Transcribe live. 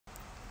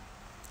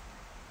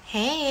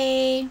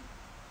Hey,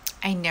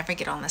 I never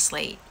get on this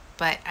late,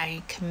 but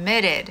I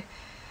committed.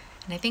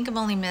 And I think I've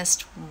only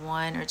missed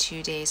 1 or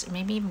 2 days, or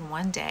maybe even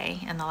one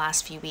day in the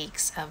last few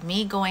weeks of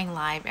me going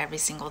live every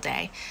single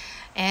day.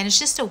 And it's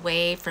just a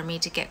way for me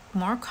to get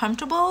more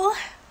comfortable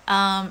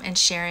and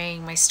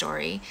sharing my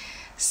story.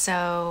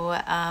 So,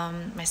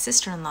 my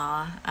sister in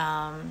law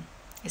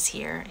is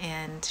here,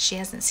 and she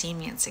hasn't seen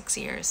me in 6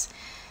 years.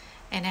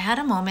 And I had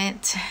a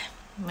moment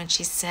when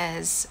she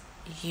says,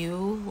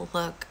 "You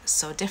look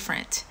so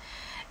different."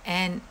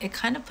 And it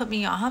kind of put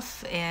me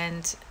off.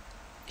 And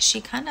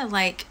she kind of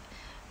like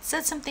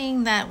said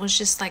something that was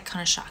just like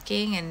kind of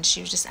shocking. And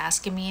she was just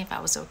asking me if I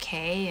was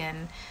okay.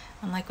 And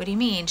I'm like, "What do you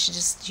mean?"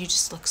 You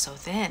just look so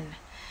thin.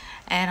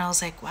 And I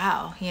was like,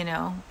 wow.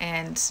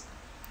 And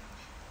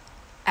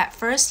at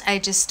first, I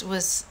just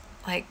was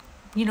like,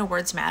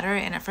 words matter.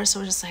 And at first, I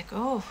was just like,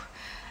 oh.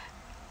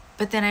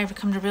 But then I've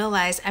come to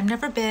realize I've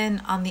never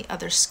been on the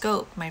other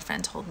scope, my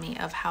friend told me,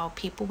 of how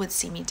people would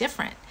see me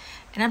different.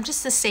 And I'm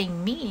just the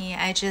same me.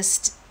 I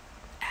just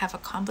have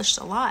accomplished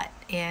a lot.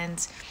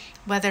 And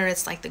whether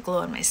it's like the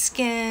glow in my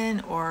skin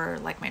or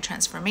like my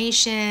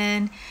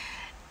transformation.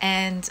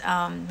 And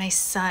my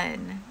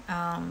son,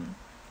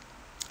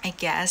 I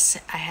guess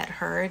I had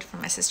heard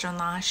from my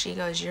sister-in-law, she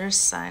goes, "Your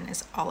son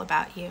is all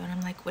about you." And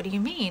I'm like, "What do you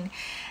mean?"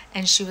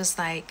 And she was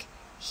like,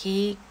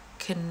 he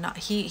could not,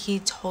 he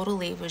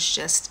totally was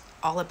just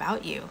all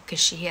about you, because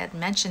she had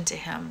mentioned to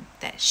him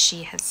that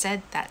she had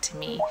said that to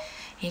me.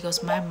 He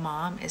goes, "My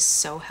mom is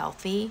so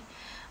healthy.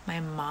 My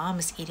mom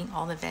is eating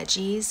all the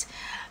veggies.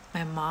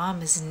 My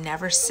mom is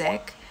never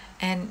sick."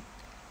 And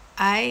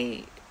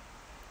I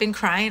been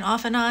crying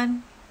off and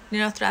on,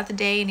 throughout the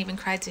day, and even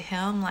cried to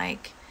him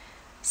like,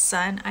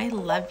 "Son, I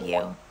love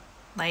you."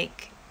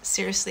 Like,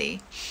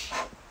 seriously,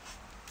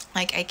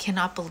 like I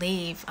cannot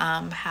believe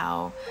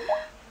how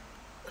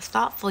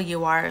thoughtful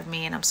you are of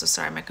me. And I'm so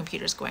sorry, my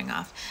computer's going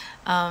off.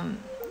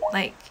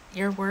 Like,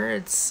 your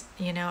words,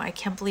 I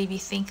can't believe you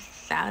think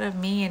that of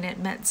me, and it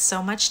meant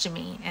so much to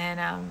me.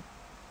 And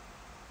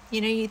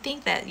you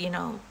think that,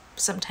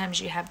 sometimes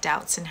you have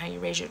doubts in how you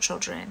raise your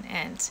children,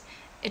 and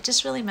it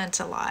just really meant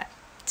a lot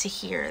to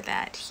hear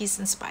that he's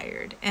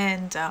inspired.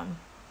 And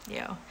you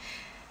know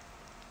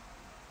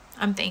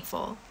I'm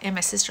thankful. And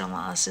my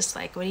sister-in-law is just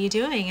like, "What are you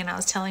doing?" And I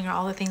was telling her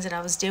all the things that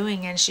I was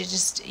doing, and you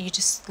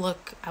just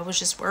look, I was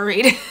just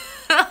worried.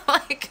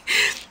 Like,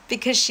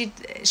 because she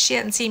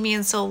hadn't seen me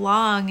in so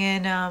long.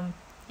 And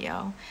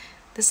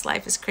this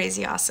life is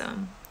crazy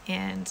awesome.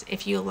 And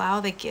if you allow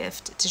the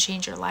gift to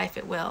change your life,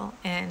 it will.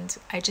 And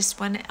I just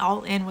went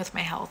all in with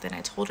my health, and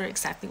I told her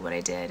exactly what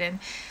I did. And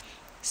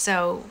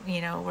so,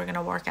 we're going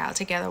to work out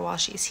together while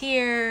she's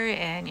here.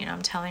 And,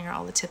 I'm telling her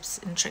all the tips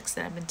and tricks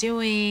that I've been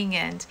doing.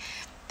 And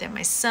then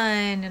my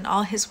son and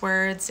all his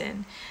words.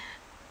 And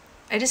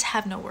I just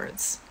have no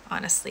words,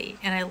 honestly.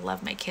 And I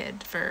love my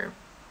kid for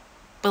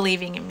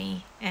believing in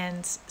me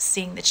and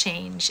seeing the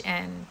change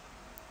and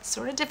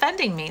sort of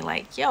defending me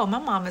like, "Yo, my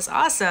mom is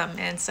awesome."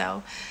 And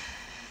so,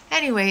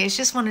 anyways,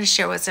 just wanted to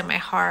share what's in my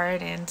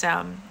heart. And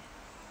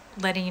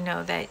letting you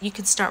know that you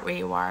can start where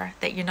you are,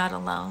 that you're not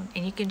alone,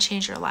 and you can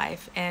change your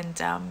life. And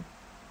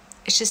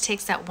it just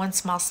takes that one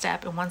small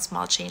step and one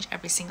small change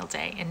every single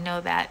day. And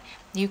know that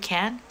you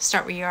can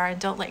start where you are,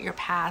 and don't let your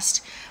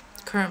past,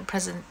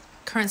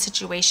 current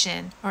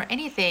situation, or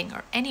anything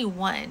or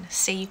anyone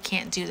say you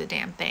can't do the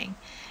damn thing.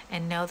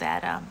 And know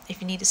that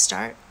if you need to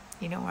start,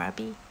 you know where I'll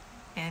be.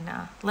 And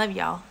love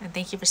y'all, and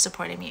thank you for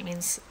supporting me. It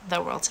means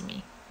the world to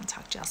me. I'll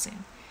talk to y'all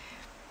soon.